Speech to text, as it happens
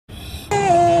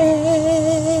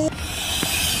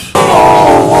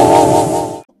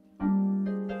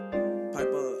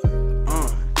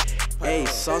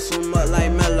sauce him up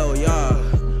like Mellow,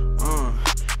 y'all.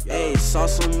 Hey,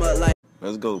 sauce him up like.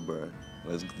 Let's go, bro.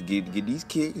 Let's get these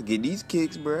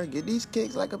kicks, bro. Get these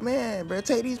kicks like a man, bro.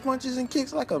 Take these punches and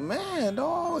kicks like a man,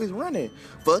 dog. He's running.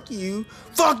 Fuck you.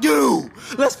 Fuck you.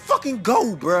 Let's fucking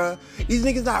go, bro. These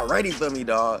niggas not ready for me,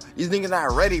 dog. These niggas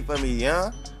not ready for me,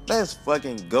 huh? Let's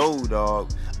fucking go,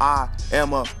 dog. I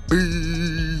am a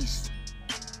beast.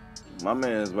 My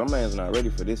man's not ready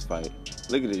for this fight.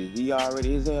 Look at it.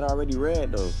 His head already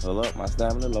red, though. Hold up. My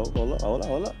stamina low.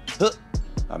 Hold up. Huh.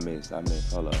 I missed.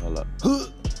 Hold up. Huh.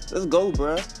 Let's go,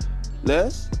 bruh.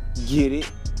 Let's get it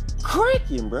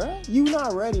cracking, bruh. You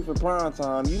not ready for prime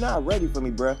time. You not ready for me,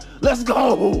 bruh. Let's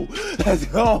go. Let's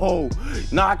go.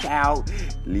 Knockout.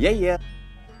 Yeah.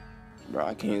 Bro,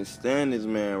 I can't stand this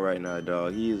man right now,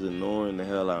 dog. He is annoying the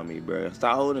hell out of me, bruh.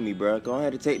 Stop holding me, bruh. Go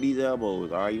ahead and take these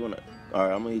elbows. All right,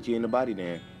 I'm gonna hit you in the body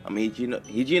then. I'm gonna hit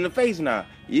you in the face now.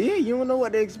 Yeah, you don't know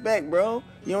what to expect, bro.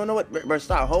 You don't know what, bro.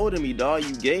 Stop holding me, dog.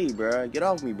 You gay, bruh. Get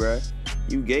off me, bruh.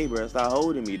 You gay, bruh. Stop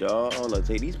holding me, dog. Hold up.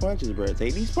 Take these punches, bruh.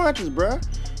 Take these punches, bruh.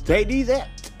 Take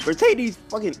these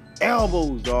fucking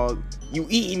elbows, dog. You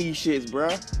eating these shits,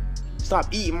 bruh. Stop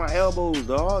eating my elbows,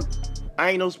 dog. I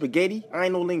ain't no spaghetti. I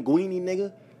ain't no linguine,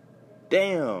 nigga.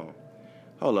 Damn.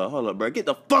 Hold up, bruh. Get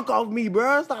the fuck off me,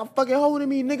 bruh. Stop fucking holding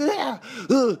me, nigga.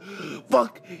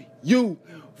 Fuck you.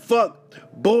 Fuck,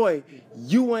 boy.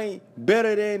 You ain't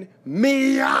better than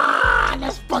me.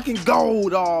 Let's fucking go,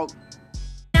 dog.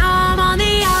 Now I'm on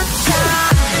the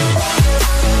outside.